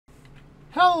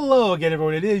Hello again,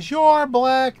 everyone. It is your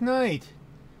Black Knight.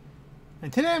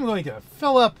 And today I'm going to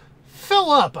fill up,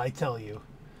 I tell you,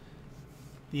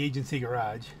 the agency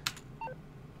garage.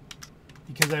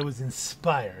 Because I was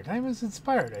inspired. I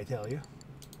tell you.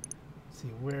 Let's see,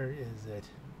 where is it?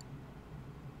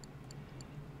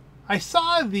 I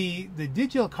saw the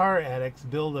Digital Car Addicts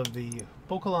build of the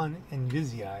Bollokan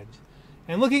Envisage.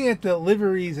 And looking at the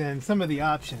liveries and some of the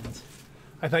options,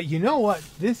 I thought, you know what,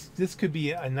 this could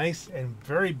be a nice and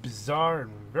very bizarre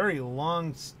and very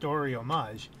long story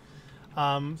homage.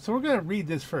 So we're going to read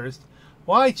this first.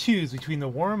 Why choose between the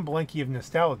warm blankie of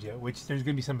nostalgia, which there's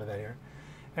going to be some of that here,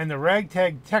 and the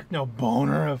ragtag techno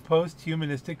boner of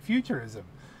post-humanistic futurism,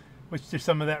 which there's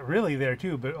some of that really there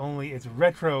too, but only it's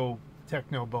retro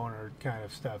techno boner kind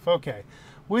of stuff. Okay,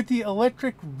 with the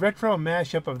electric retro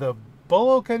mashup of the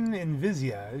Bollokan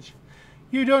Envisage,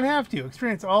 you don't have to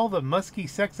experience all the musky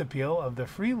sex appeal of the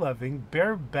free-loving,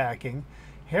 bare-backing,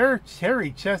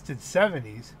 hairy-chested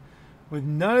 70s with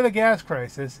none of the gas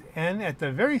crisis, and at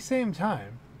the very same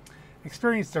time,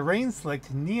 experience the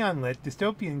rain-slicked, neon-lit,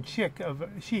 dystopian chic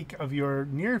of your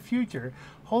near-future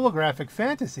holographic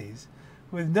fantasies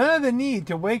with none of the need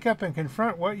to wake up and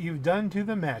confront what you've done to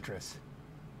the mattress.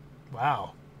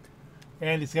 Wow.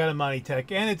 And it's got a Monty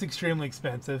Tech, and it's extremely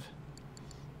expensive.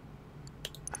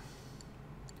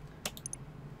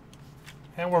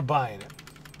 And we're buying it.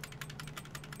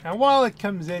 And while it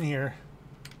comes in here,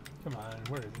 come on,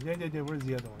 where is it? Where's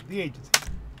the other one? The agency.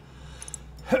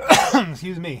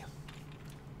 Excuse me.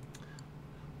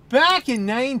 Back in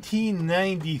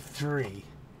 1993,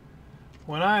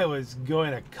 when I was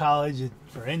going to college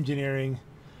for engineering,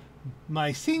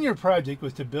 my senior project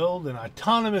was to build an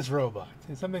autonomous robot.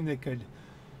 It's something that could,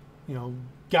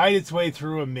 guide its way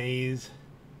through a maze.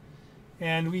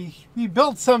 And we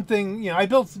built something, me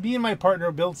and my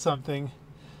partner built something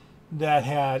that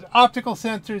had optical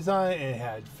sensors on it, and it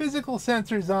had physical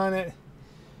sensors on it.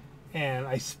 And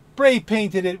I spray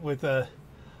painted it with a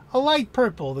light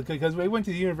purple, because we went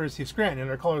to the University of Scranton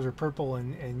and our colors are purple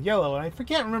and yellow. And I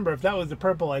can't remember if that was the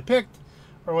purple I picked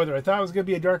or whether I thought it was going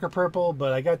to be a darker purple,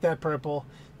 but I got that purple.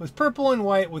 It was purple and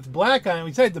white with black on it. We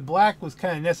decided the black was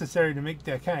kind of necessary to make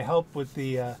that kind of help with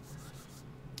the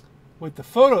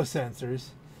photo sensors.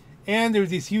 And there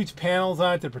was these huge panels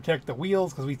on it to protect the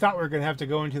wheels, because we thought we were going to have to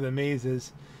go into the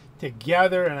mazes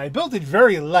together. And I built it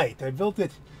very light. I built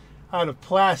it out of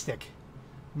plastic,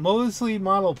 mostly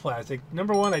model plastic.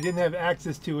 Number one, I didn't have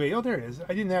access to there it is.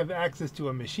 I didn't have access to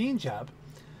a machine shop.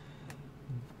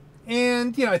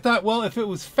 And, I thought, well, if it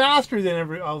was faster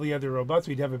than all the other robots,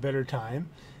 we'd have a better time.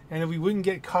 And we wouldn't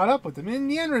get caught up with them. And in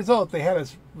the end result, they had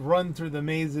us run through the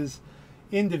mazes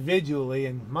individually,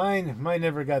 and mine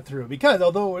never got through. Because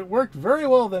although it worked very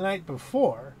well the night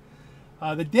before,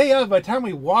 the day of, by the time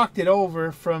we walked it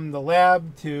over from the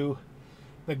lab to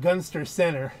the Gunster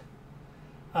Center,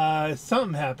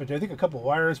 something happened. I think a couple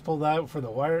wires pulled out for the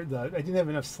wire. I didn't have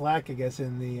enough slack, I guess,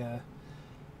 in the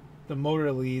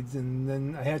motor leads, and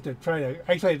then I had to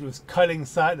actually it was cutting the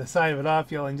side of it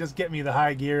off, and just get me the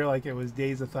high gear like it was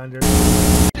Days of Thunder.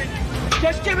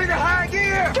 Just give me the high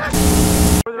gear!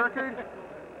 For the record,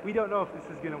 we don't know if this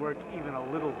is going to work even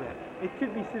a little bit. It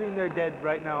could be sitting there dead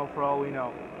right now for all we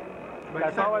know. But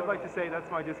that's all I'd like to say.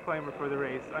 That's my disclaimer for the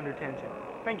race, under tension.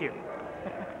 Thank you.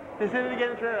 Just hit it again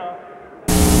and turn it off.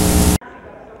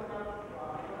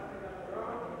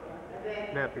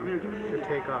 Nappy, your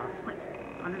take off.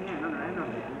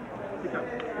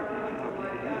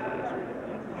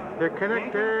 They're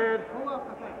connected.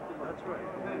 That's right.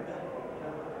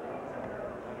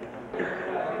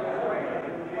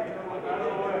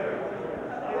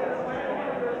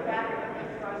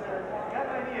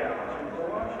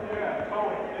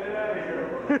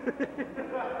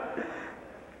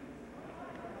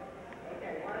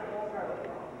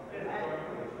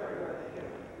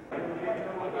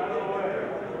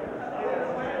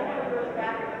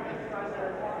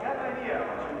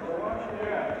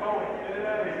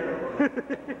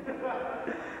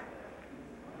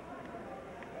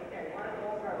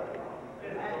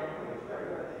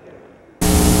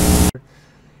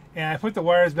 And I put the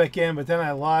wires back in, but then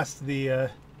I lost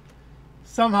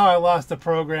somehow I lost the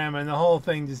program, and the whole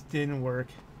thing just didn't work.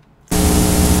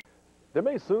 There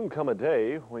may soon come a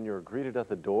day when you're greeted at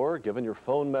the door, given your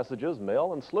phone messages,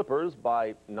 mail, and slippers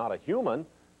by not a human,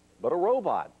 but a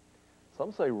robot.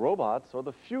 Some say robots are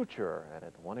the future, and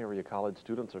at one area college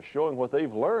students are showing what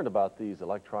they've learned about these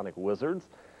electronic wizards.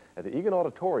 At the Egan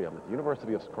Auditorium at the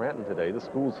University of Scranton today, the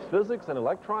school's physics and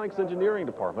electronics engineering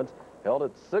departments held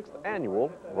its 6th annual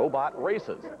robot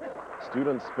races.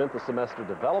 Students spent the semester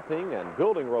developing and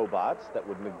building robots that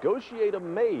would negotiate a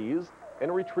maze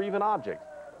and retrieve an object.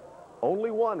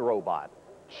 Only one robot,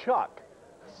 Chuck,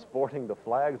 sporting the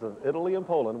flags of Italy and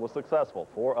Poland, was successful.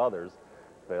 4 others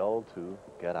failed to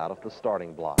get out of the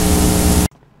starting block.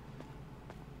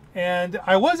 And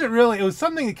I wasn't really, it was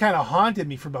something that kind of haunted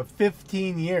me for about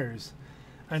 15 years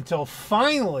until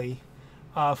finally,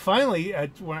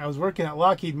 when I was working at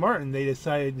Lockheed Martin, they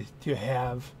decided to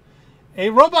have a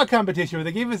robot competition where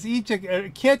they gave us each a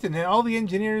kit, and then all the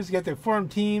engineers get to form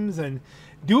teams and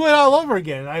do it all over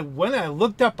again. And when I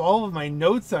looked up all of my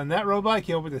notes on that robot, I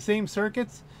came up with the same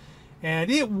circuits,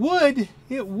 and it would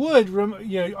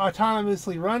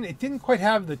autonomously run. It didn't quite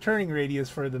have the turning radius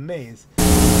for the maze.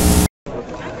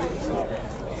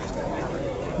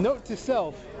 Note to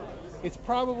self, it's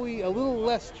probably a little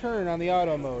less turn on the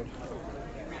auto mode.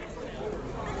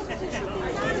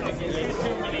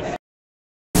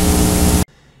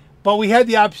 But we had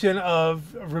the option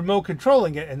of remote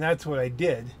controlling it, and that's what I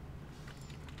did.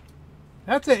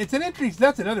 That's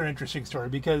another interesting story,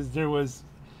 because there was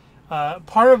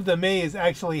part of the maze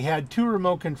actually had 2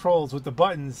 remote controls with the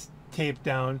buttons taped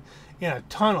down in a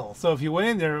tunnel. So if you went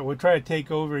in there, it would try to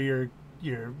take over it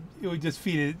would just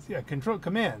feed it control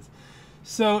commands.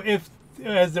 So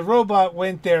as the robot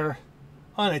went there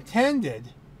unattended,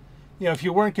 if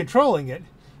you weren't controlling it,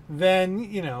 then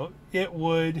it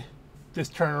would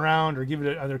just turn around or give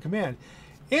it another command.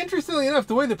 Interestingly enough,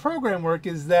 the way the program worked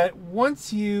is that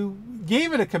once you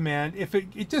gave it a command, if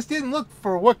it just didn't look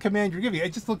for what command you're giving,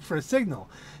 it just looked for a signal.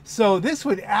 So this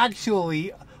would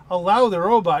actually allow the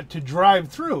robot to drive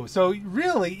through. So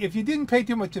really, if you didn't pay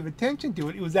too much of attention to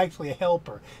it, it was actually a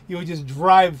helper. You would just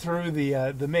drive through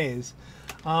the maze.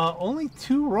 Only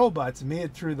 2 robots made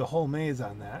it through the whole maze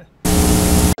on that.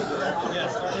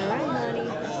 Yes. All right, honey.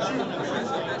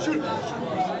 Shoot.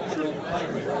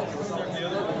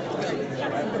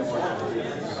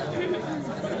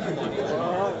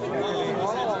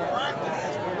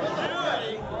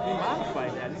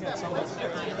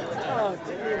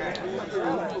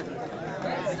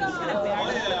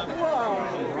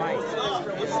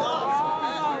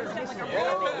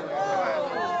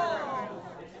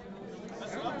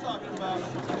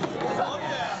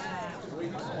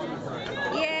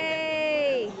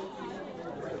 Yay!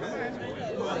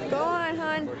 Go on,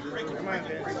 hon.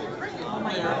 Oh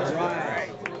my God. Right.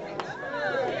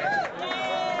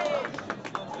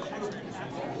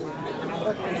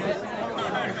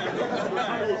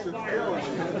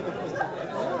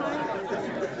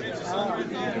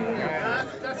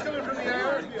 That's coming from the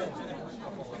airfield.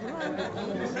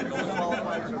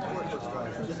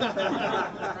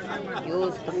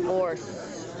 Use the force.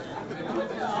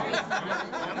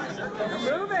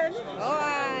 Moving. Go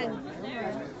on.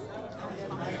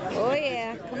 Oh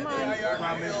yeah, come on.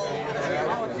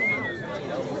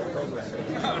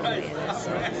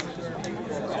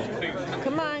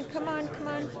 Come on, come on, come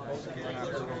on.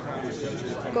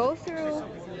 Go through.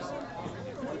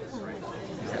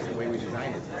 That's the way we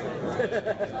designed it.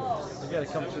 You gotta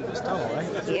come through this tunnel, right?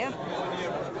 Yeah.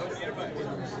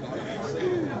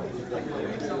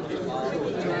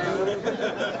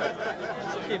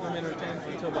 Keep them entertained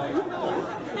until about.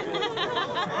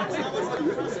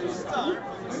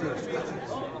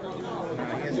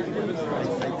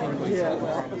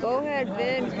 Go ahead,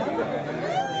 Vin. Yay!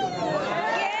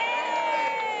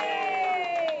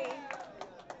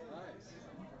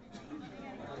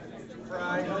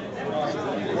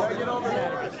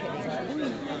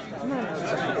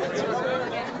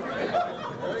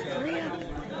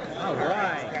 All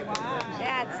right.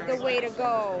 That's the way to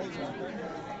go.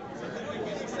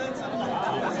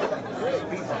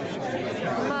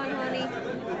 Come on, honey.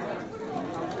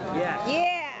 Yeah.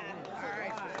 Yeah.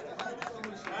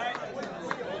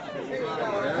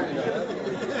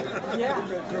 Yeah.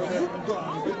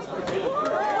 Wow!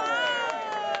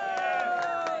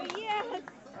 Yes.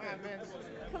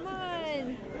 Come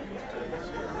on.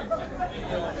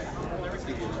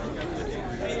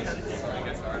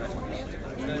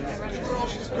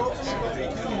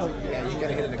 Yeah, you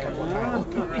gotta hit it a couple of times.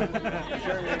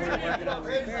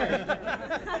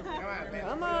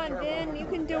 Come on, Vin. You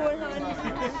can do it, hon.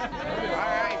 All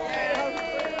right.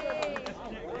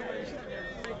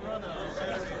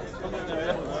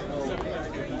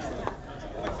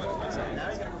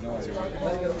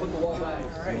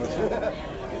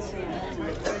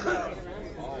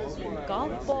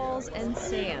 Golf balls and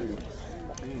sand.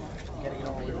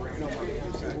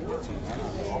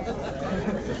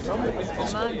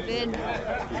 Come on, Vin.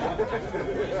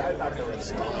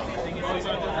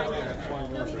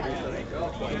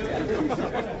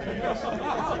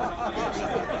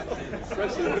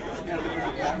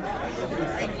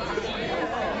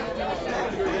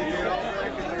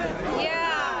 Yeah.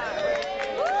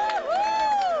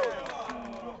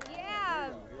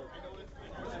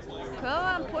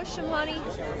 push him, honey.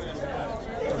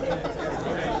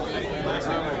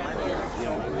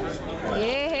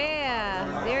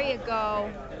 Yeah, there you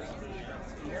go.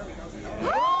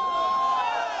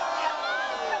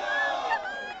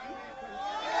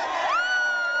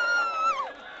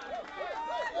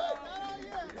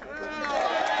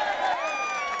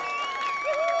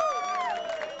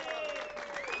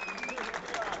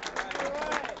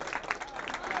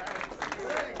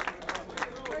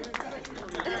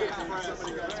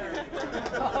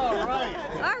 All right.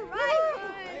 All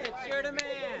right. You're the man.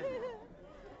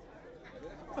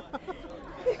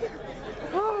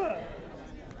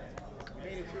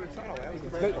 Made it through the tunnel. That was the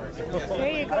best part.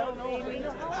 There you go, baby.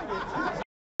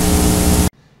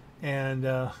 And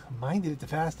mine did it the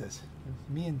fastest.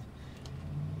 Me and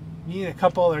a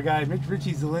couple other guys.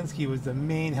 Richie Zielinski was the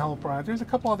main helper on it. There's a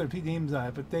couple other names on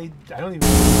it, but I don't even.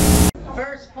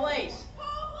 First place,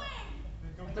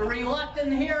 the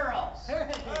Reluctant Heroes. Yay!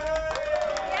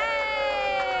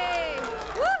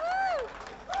 Woohoo!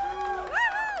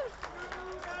 Woohoo!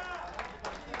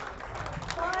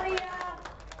 Claudia,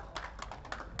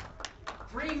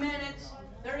 3 minutes,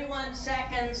 31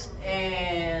 seconds,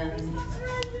 and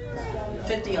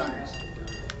 50 honors.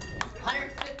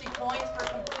 150 points for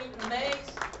completing the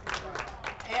maze.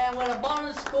 And with a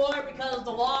bonus score because of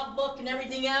the logbook and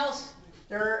everything else,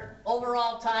 their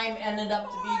overall time ended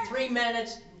up to be 3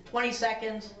 minutes, 20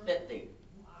 seconds, 50.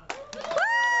 Woo!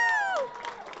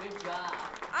 Good job.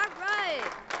 All right.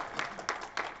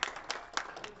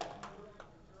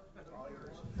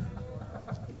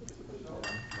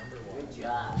 Good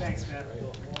job. Thanks, man.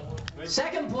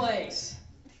 Second place,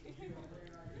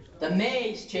 the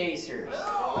Maze Chasers.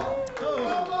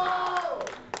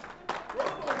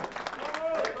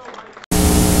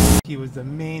 He was the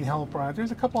main helper on it.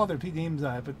 There's a couple other names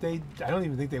on it, but I don't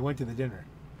even think they went to the dinner.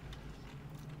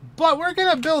 But we're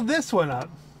gonna build this one up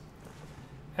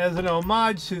as an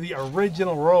homage to the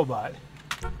original robot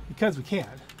because we can.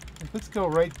 Let's go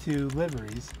right to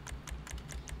liveries.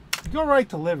 Go right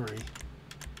to livery.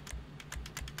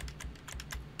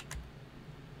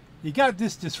 You got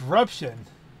this disruption.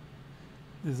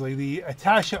 This is like the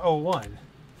Atasha 01.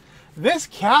 This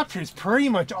captures pretty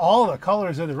much all the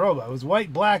colors of the robot. It was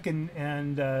white, black, and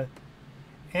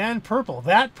purple.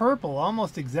 That purple,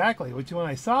 almost exactly. Which when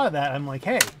I saw that, I'm like,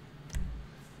 hey,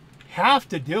 have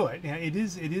to do it. Yeah, it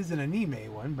is an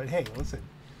anime one, but hey, listen,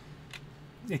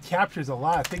 it captures a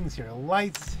lot of things here.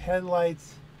 Lights,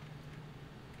 headlights.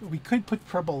 We could put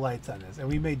purple lights on this, and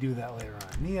we may do that later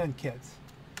on. Neon kits,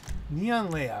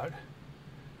 neon layout,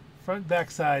 front,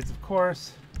 back sides, of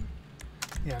course.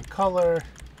 Neon color.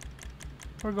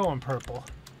 We're going purple.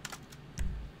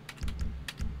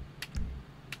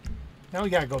 Now we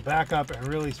gotta go back up and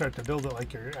really start to build it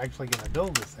like you're actually gonna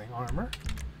build this thing. Armor.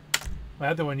 My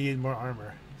other one needed more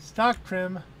armor. Stock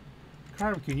trim.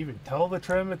 Carbon. Can you even tell the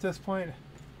trim at this point?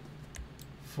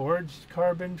 Forged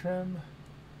carbon trim.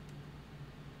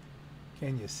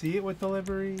 Can you see it with the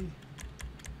livery?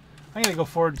 I'm gonna go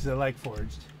forged because I like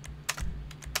forged.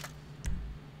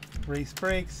 Race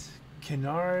brakes.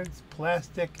 Canards.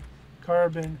 Plastic.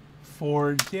 Carbon.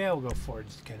 Forged. Yeah, we'll go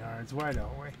forged canards. Why don't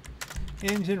we?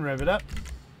 Engine, rev it up.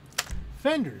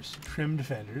 Fenders, trimmed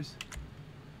fenders.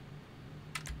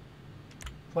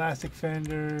 Plastic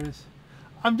fenders.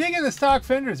 I'm digging the stock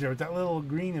fenders here with that little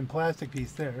green and plastic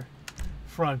piece there.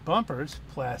 Front bumpers,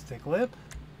 plastic lip.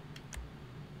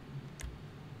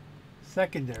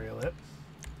 Secondary lip.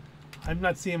 I'm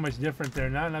not seeing much different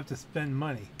there, not enough to spend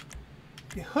money.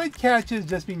 The hood catches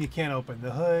just mean you can't open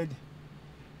the hood.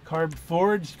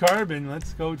 Forged carbon,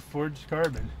 let's go with forged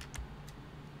carbon.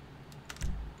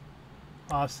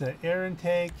 Offset air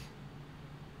intake,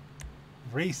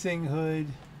 racing hood.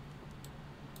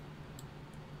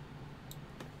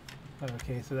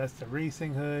 Okay, so that's the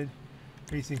racing hood.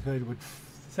 Racing hood with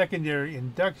secondary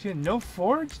induction, no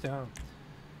forged.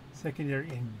 Secondary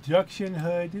induction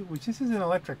hood, which this is an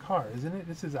electric car, isn't it?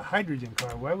 This is a hydrogen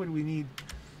car. Why would we need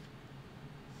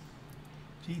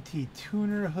GT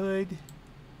tuner hood?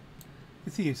 You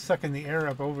can see you sucking the air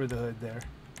up over the hood there.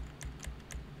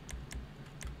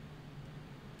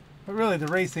 But really, the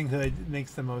racing hood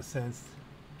makes the most sense.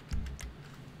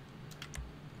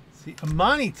 See,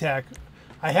 Amani Tech,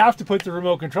 I have to put the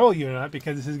remote control unit on it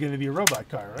because this is going to be a robot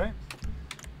car, right?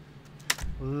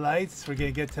 Lights, we're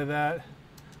going to get to that.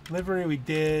 Livery, we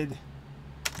did.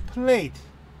 Plate.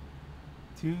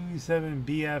 27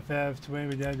 BFF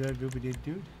 20.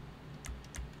 Dude.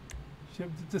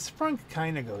 The sprunk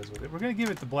kind of goes with it. We're going to give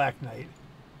it the Black Knight.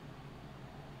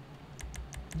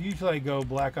 Usually I go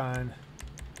black on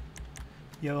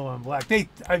Yellow on black.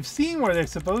 I've seen where they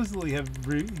supposedly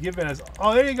have given us.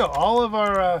 Oh, there you go. All of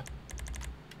our.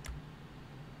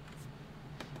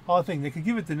 All thing. They could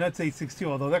give it the Nuts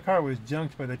 862, although that car was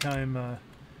junked by the time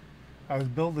I was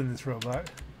building this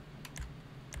robot.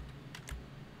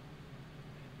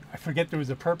 I forget there was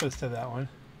a purpose to that one.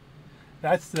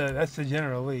 That's the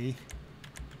General Lee.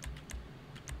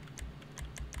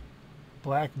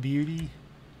 Black Beauty.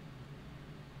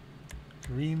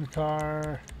 Dream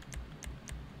car.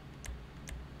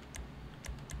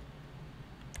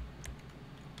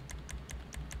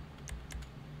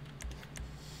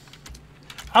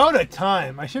 Out of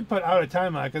time. I should put out of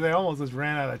time on it because I almost just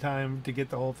ran out of time to get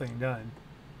the whole thing done.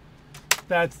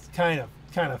 That's kind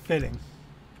of fitting.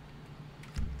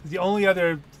 The only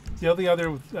other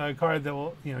car that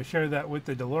will share that with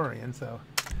the DeLorean. So,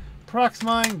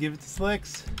 Proxmine, give it to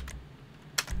Slicks.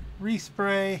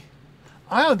 Respray.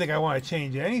 I don't think I want to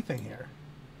change anything here.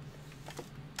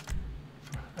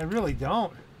 I really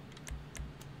don't.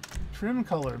 Trim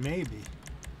color, maybe.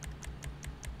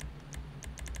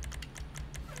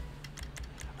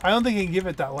 I don't think I can give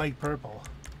it that light purple.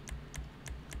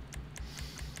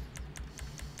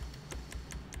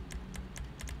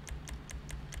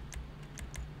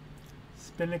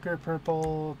 Spinnaker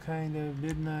purple, kind of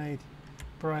midnight,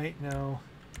 bright, no.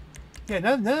 Yeah,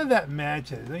 none of that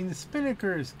matches. I mean, the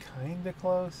Spinnaker is kind of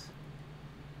close.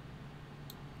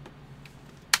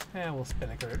 Yeah, we'll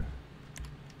Spinnaker it.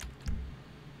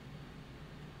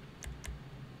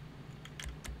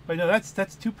 But no,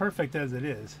 that's too perfect as it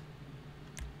is.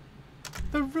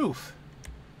 The roof.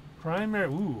 Primary.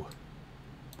 Ooh.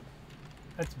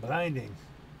 That's blinding.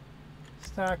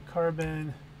 Stock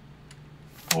carbon.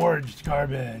 Forged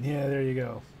carbon. Yeah, there you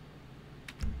go.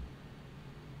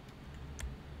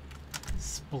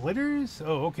 Splitters?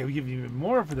 Oh, okay. We give you even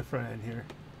more for the front end here.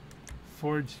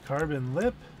 Forged carbon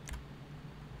lip.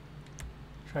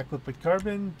 Track lip with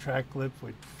carbon. Track lip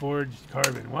with forged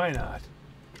carbon. Why not?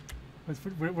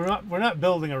 We're not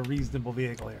building a reasonable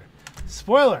vehicle here.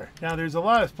 Spoiler. Now there's a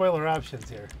lot of spoiler options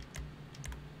here.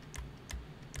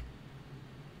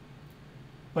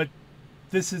 But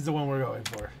this is the one we're going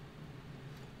for.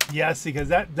 Yes, because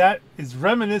that is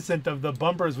reminiscent of the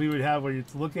bumpers we would have where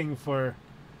it's looking for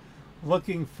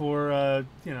the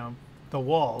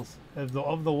walls of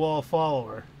the wall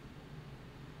follower.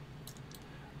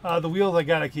 The wheels I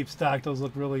gotta keep stock. Those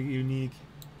look really unique.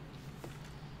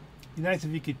 Be nice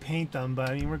if you could paint them, but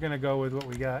I mean we're gonna go with what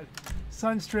we got.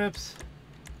 Sun strips.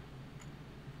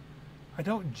 I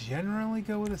don't generally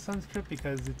go with a sun strip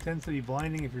because it tends to be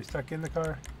blinding if you're stuck in the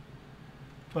car.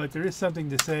 But there is something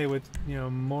to say with,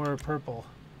 more purple.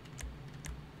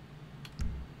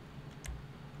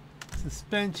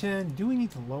 Suspension. Do we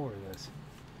need to lower this?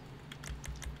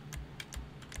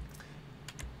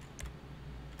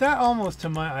 That almost to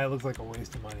my eye looks like a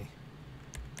waste of money.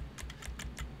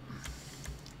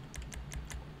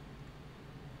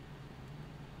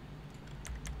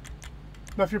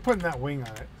 But if you're putting that wing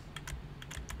on it.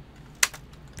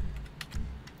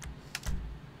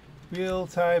 Wheel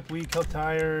type, weak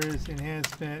tires,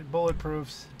 enhancement,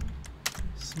 bulletproofs,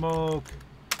 smoke,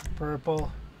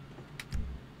 purple.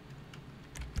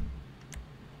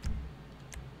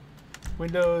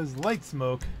 Windows, light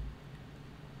smoke.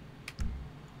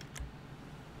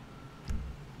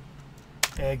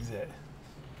 Exit.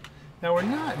 Now we're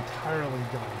not entirely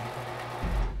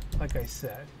done, like I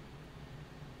said.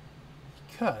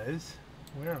 Because,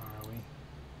 where are we?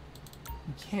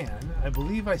 We can. I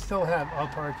believe I still have a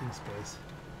parking space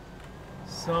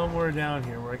somewhere down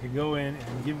here where I could go in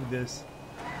and give this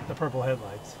the purple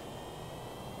headlights.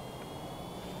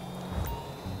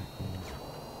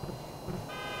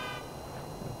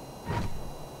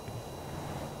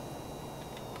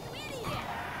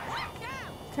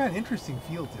 It's got an interesting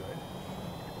feel to it.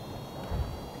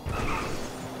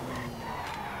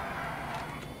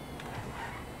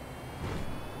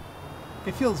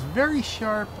 It feels very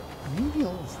sharp, maybe a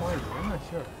little slidey, I'm not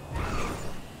sure.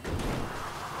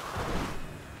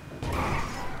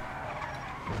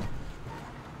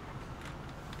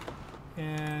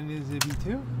 And is it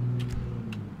V2?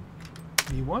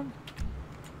 V1?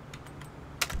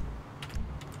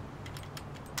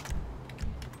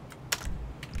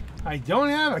 I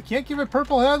can't give it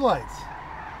purple headlights.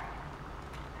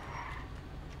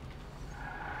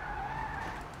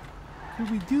 Could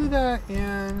we do that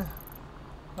in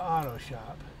the auto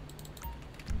shop?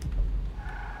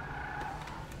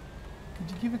 Could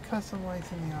you give it custom lights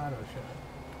in the auto shop?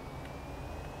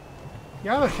 The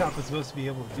auto shop is supposed to be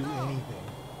able to do anything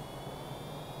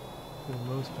for the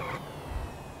most part.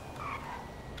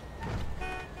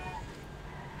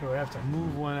 Do I have to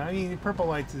move one? I mean, purple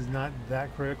lights is not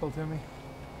that critical to me.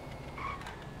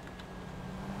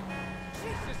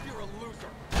 Jesus, you're a loser.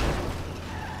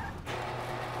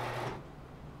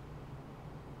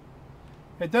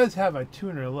 It does have a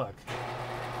tuner look.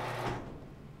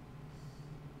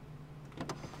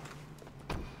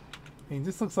 I mean,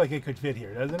 this looks like it could fit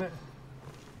here, doesn't it?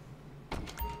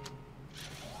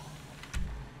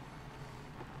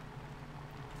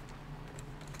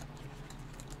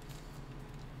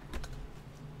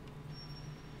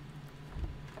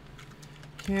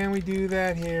 Can we do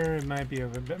that here? It might be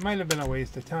it might have been a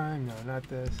waste of time. No, not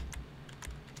this.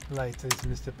 Lights, I just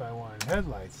missed it by one.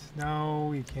 Headlights. No,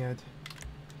 we can't.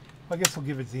 Well, I guess we'll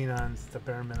give it xenons, the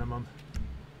bare minimum.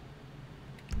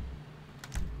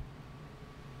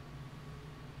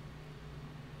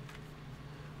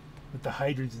 With the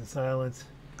hydrogen silence.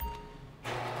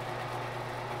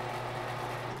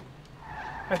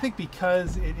 I think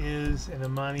because it is an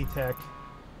Amani Tech,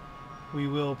 we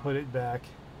will put it back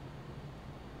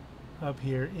up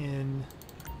here in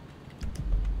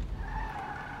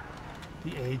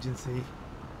the agency.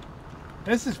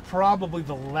 This is probably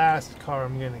the last car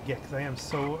I'm going to get because I am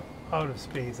so out of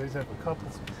space. I just have a couple.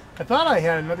 I thought I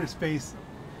had another space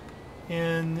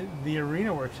in the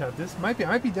arena workshop. This might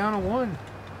be down to one.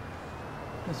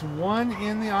 There's one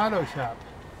in the auto shop.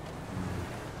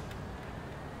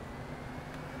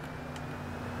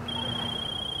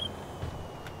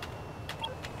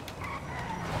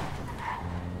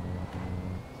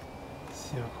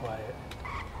 So quiet.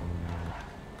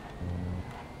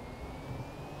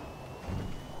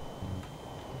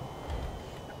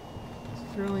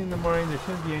 It's early in the morning. There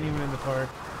shouldn't be anyone in the park.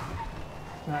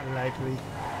 Not likely.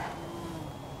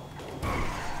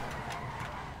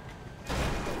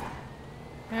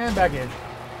 And back in.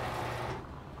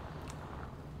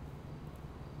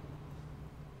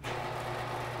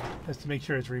 Just to make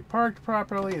sure it's reparked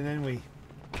properly, and then we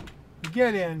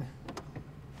get in,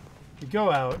 we go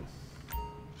out.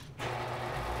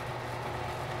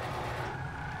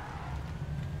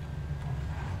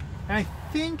 And I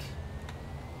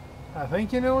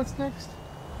think you know what's next.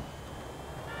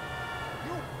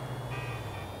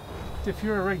 If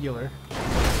you're a regular,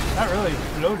 not really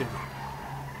loaded.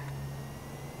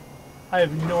 I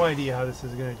have no idea how this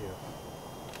is going to do.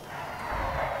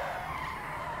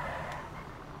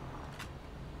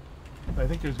 But I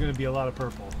think there's going to be a lot of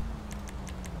purple.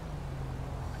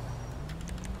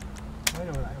 Why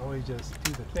don't I always just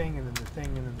do the thing and then the thing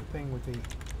and then the thing with the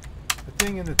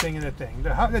thing and the thing and the thing? The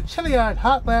Chiliad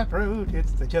hot lap route.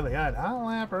 It's the Chiliad hot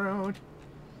lap route.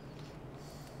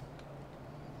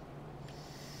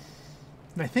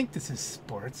 And I think this is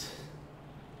sports.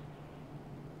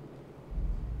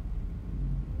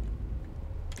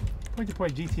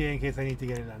 Point-to-point GTA in case I need to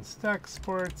get it unstuck.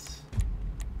 Sports.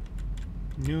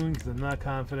 Noon because I'm not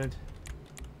confident.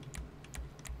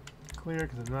 Clear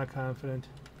because I'm not confident.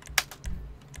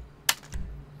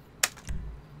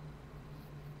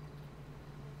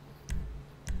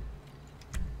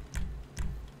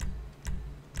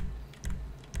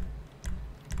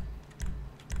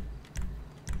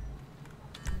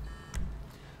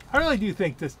 I really do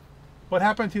think this. What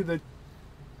happened to the?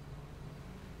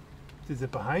 Is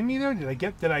it behind me there?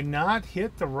 Did I not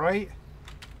hit the right?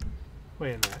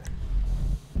 Wait a minute.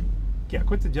 Yeah,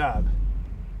 quit the job.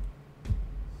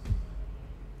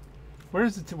 Where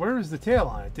is the tail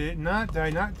on it? Did I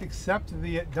not accept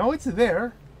the? No, it's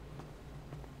there.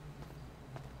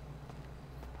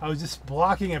 I was just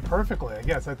blocking it perfectly. I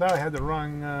guess I thought I had the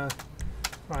wrong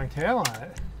tail on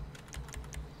it.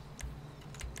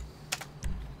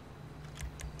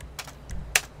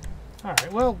 All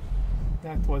right. Well,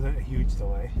 that wasn't a huge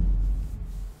delay.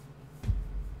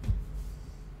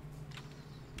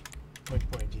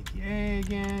 Point GTA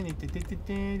again.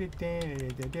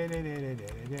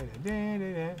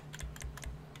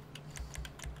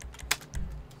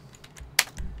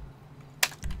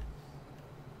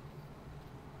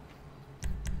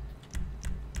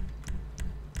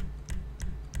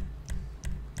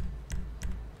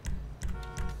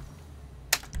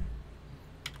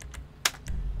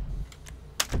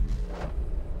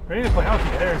 Ready to play hockey.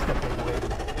 There's the big win.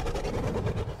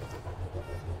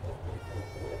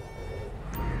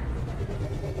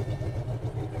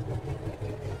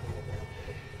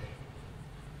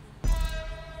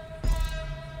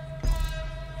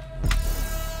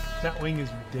 That wing is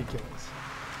ridiculous.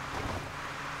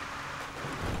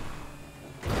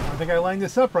 I don't think I lined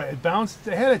this up right. It bounced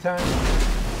ahead of time.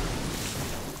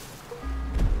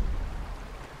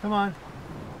 Come on.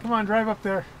 Come on, drive up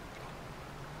there.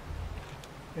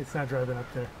 It's not driving up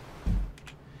there.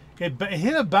 It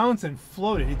hit a bounce and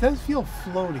floated. It does feel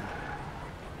floaty.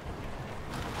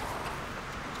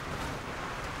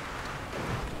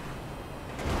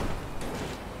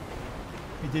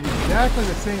 it did exactly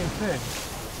the same thing.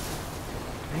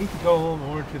 I need to go a little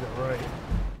more to the right.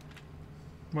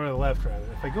 More to the left, rather.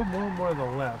 If I go more to the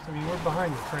left, I mean, we're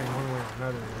behind the train one way or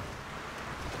another here.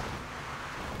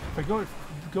 If I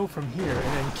go from here and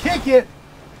then kick it,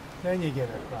 then you get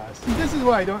across. See, this is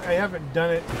why I haven't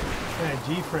done it in a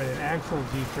G-Fred, an actual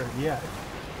G-Fred yet.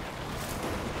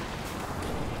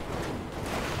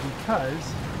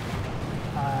 Because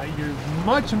you're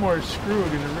much more screwed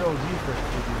in a real G-Fred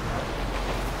if you do that.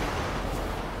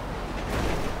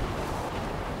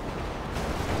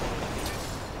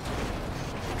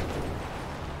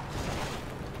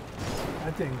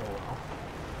 That didn't go well.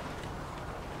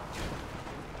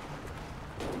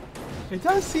 It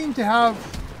does seem to have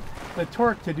the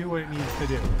torque to do what it needs to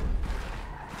do.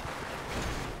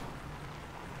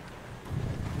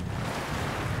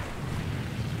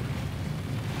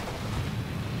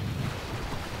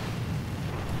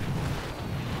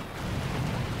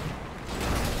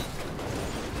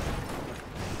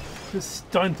 Just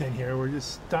stunting here. We're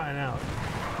just stunting out.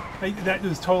 That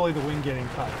was totally the wing getting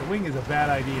caught. The wing is a bad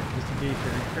idea, just in case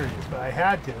you're curious, but I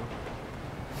had to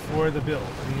for the build.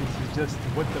 I mean, this is just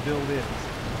what the build is.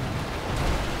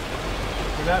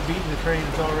 We're not beating the train,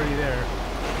 it's already there.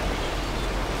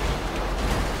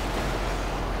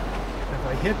 If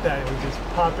I hit that, it would just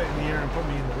pop it in the air and put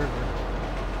me in the river.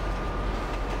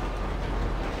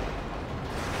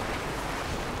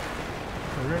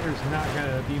 The river's not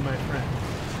gonna be my friend.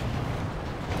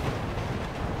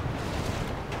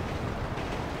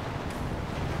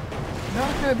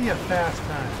 Not gonna be a fast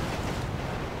time.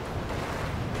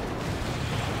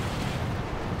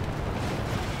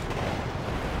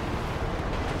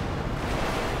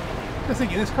 I was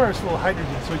thinking, this car is full of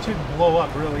hydrogen, so it should blow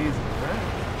up real easily, right?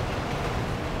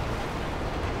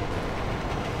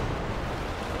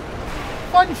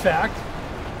 Fun fact,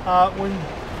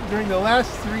 during the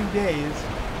last 3 days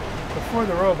before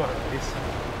the robot race,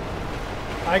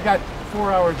 I got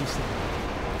 4 hours of sleep.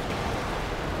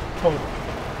 Total.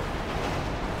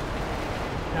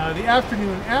 Now, the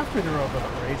afternoon after the robot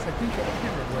race, I can't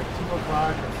remember, like 2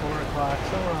 o'clock or 4 o'clock,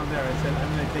 somewhere around there, I said,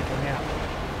 I'm going to take a nap.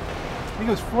 I think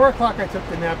it was 4 o'clock I took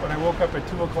the nap, and I woke up at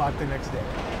 2 o'clock the next day.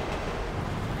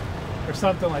 Or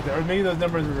something like that. Or maybe those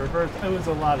numbers were reversed. It was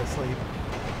a lot of sleep.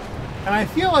 And I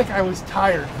feel like I was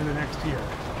tired for the next year.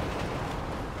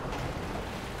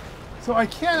 So I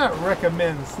cannot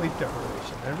recommend sleep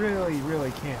deprivation. I really,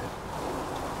 really can't.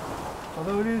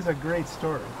 Although it is a great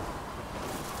story.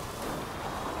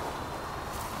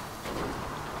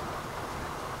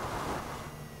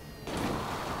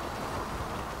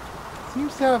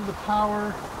 Seems to have the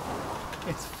power.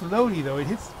 It's floaty though. It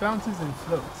hits, bounces, and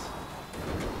floats.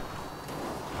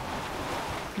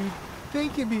 You'd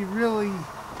think it'd be really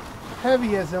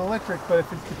heavy as an electric, but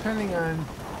if it's depending on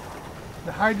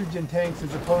the hydrogen tanks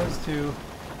as opposed to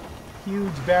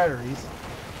huge batteries.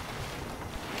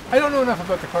 I don't know enough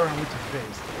about the car on which it's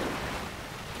based,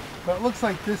 but it looks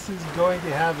like this is going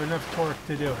to have enough torque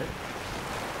to do it.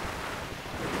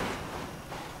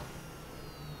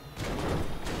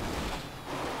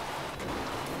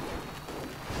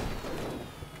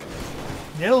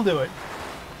 It'll do it.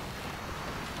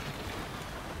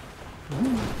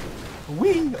 Ooh.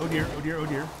 Whee! Oh dear, oh dear, oh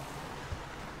dear.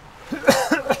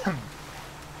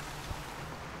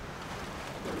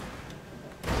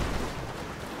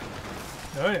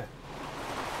 Oh yeah.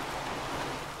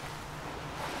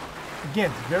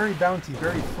 Again, it's very bouncy,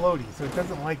 very floaty, so it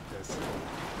doesn't like this.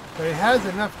 But it has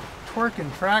enough torque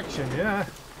and traction, yeah,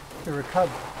 to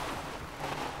recover.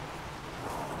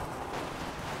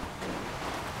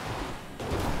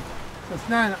 So it's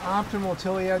not an optimal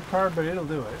Chiliad car, but it'll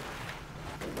do it.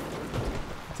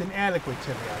 It's an adequate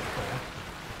Chiliad car.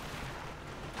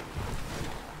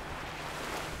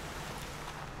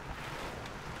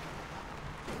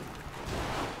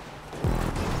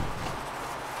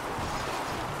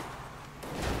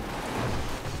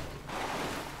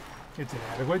 It's an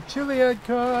adequate Chiliad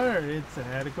car. It's an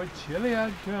adequate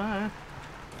Chiliad car.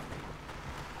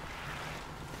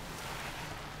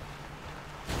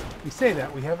 We say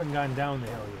that, we haven't gone down the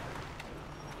hill yet.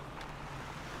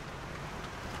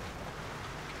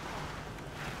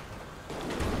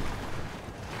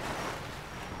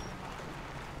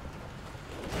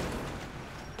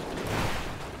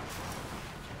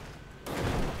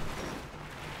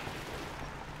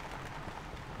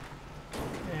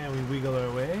 And we wiggle our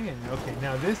way, and okay,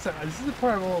 now this is the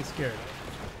part I'm a little scared of.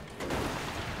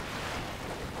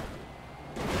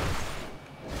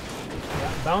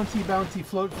 Bouncy, bouncy,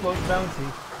 float, float,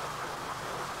 bouncy.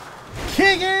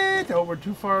 Kick it! Oh, we're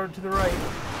too far to the right.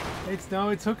 It's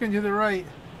hooking to the right.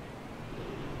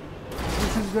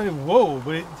 This is going to, whoa,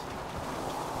 but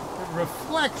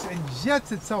reflects and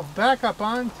jets itself back up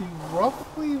onto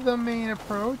roughly the main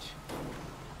approach.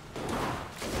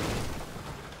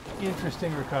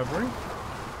 Interesting recovery.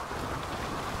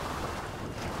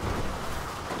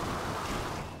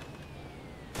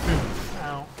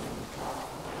 Ow.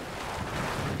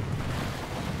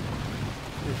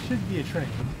 There should be a train.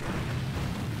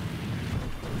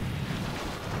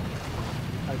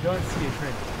 I don't see a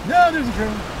train. No, there's a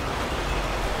train!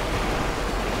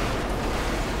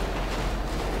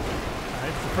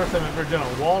 It's the first time I've ever done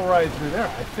a wall ride through there,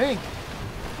 I think.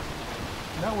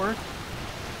 That worked.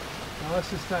 Now let's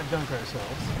just not dunk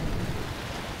ourselves.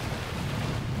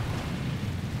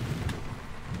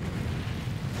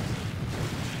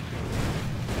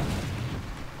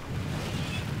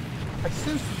 I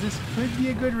sense that this could be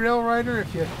a good rail rider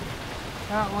if you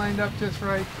outlined up just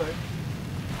right, but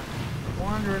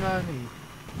wandering on me.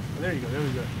 Oh, there you go, there we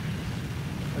go.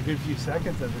 A good few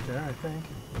seconds of it there, I think.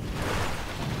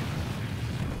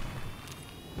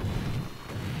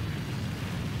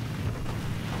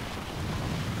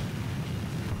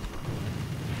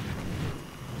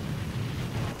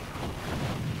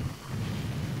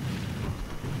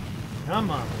 Come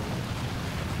on.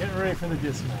 Getting ready for the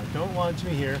dismount. Don't launch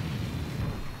me here.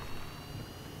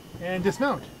 And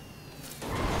dismount.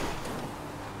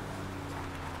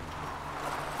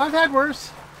 I've had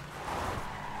worse.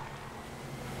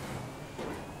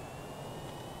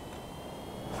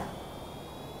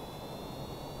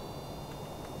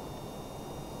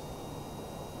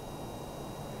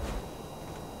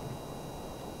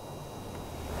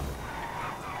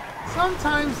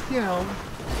 Sometimes, you know,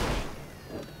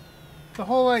 the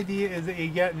whole idea is that you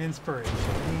get an inspiration.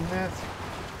 I mean, that's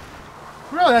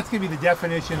going to be the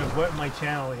definition of what my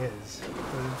channel is.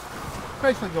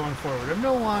 Especially going forward. I'm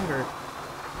no longer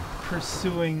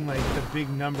pursuing like the big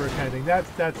number kind of thing.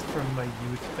 That's from my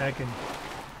youth, back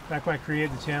when I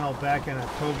created the channel back in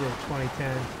October of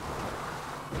 2010.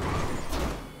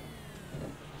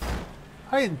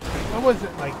 I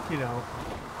wasn't like, you know,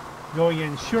 going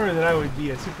in sure that I would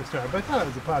be a superstar, but I thought it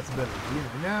was a possibility. You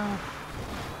know, now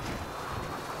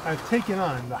I've taken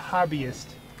on the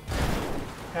hobbyist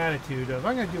attitude of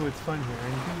I'm going to do what's fun here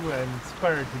and do what I'm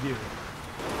inspired to do.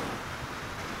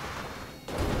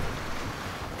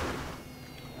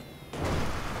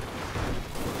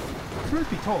 Truth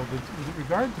be told, with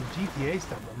regard to GTA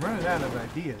stuff, I'm running out of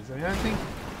ideas. I mean, I think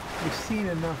we've seen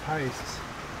enough heists.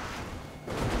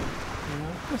 You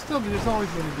know, there's always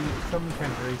going to be some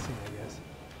kind of racing, I guess.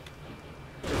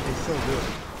 But they still do it.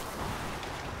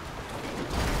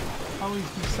 Always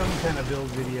be some kind of build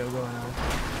video going on.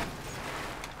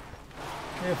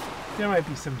 If there might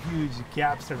be some huge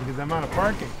gaps there because I'm out of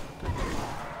parking.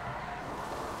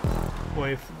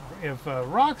 Boy, if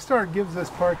Rockstar gives us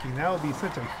parking, that would be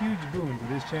such a huge boon to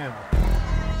this channel.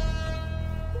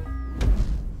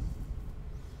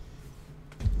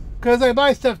 Because I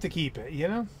buy stuff to keep it, you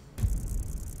know?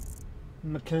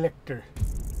 I'm a collector.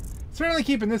 Certainly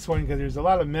keeping this one because there's a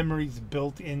lot of memories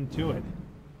built into it.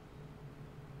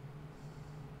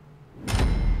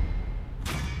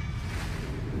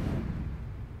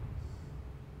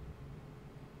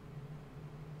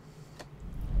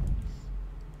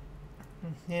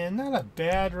 Yeah, not a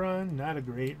bad run, not a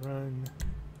great run.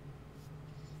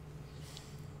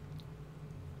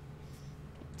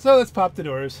 So let's pop the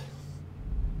doors.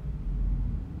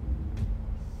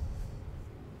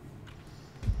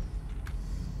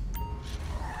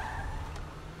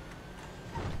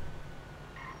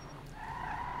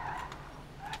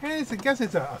 And I guess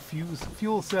it's a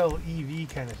fuel cell EV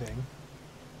kind of thing.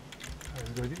 I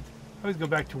always go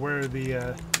back to where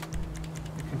the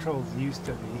controls used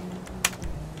to be.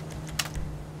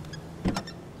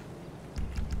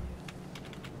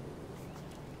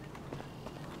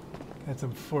 Got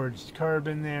some forged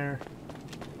carbon there.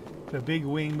 The big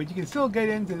wing, but you can still get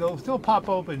into, it'll still pop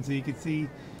open so you can see,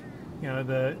 you know,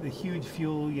 the huge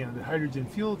fuel, you know, the hydrogen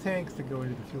fuel tanks that go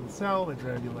into the fuel cell that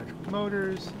drive the electric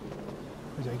motors.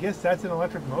 Which I guess that's an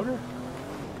electric motor?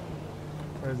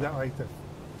 Or is that like the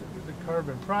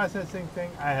carbon processing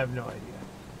thing? I have no idea.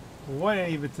 What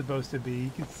any of it's supposed to be.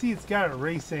 You can see it's got a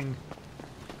racing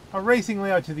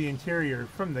layout to the interior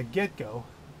from the get-go.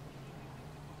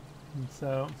 And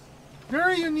so,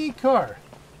 very unique car.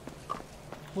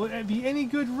 Will it be any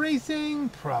good racing?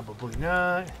 Probably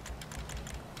not.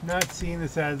 Not seeing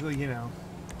this as, you know,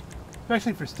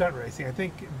 especially for stunt racing. I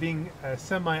think being a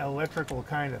semi-electrical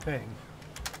kind of thing.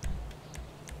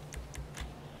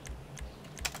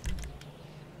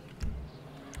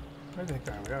 Where's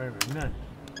that car? None.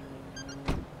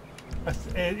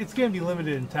 It's going to be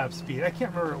limited in top speed. I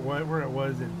can't remember where it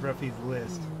was in Ruffy's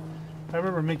list. I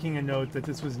remember making a note that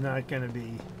this was not going to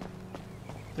be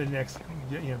the next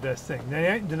best thing.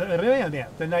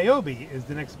 The Niobe is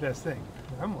the next best thing.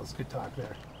 I almost could talk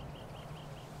there.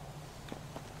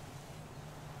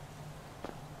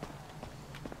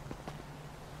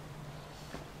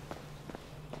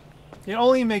 It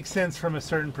only makes sense from a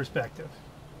certain perspective.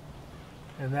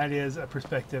 And that is a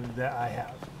perspective that I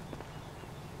have.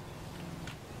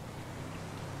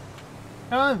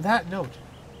 On that note,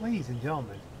 ladies and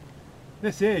gentlemen,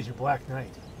 this is your Black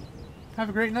Knight. Have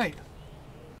a great night.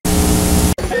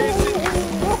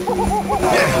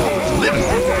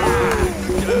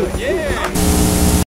 Yeah!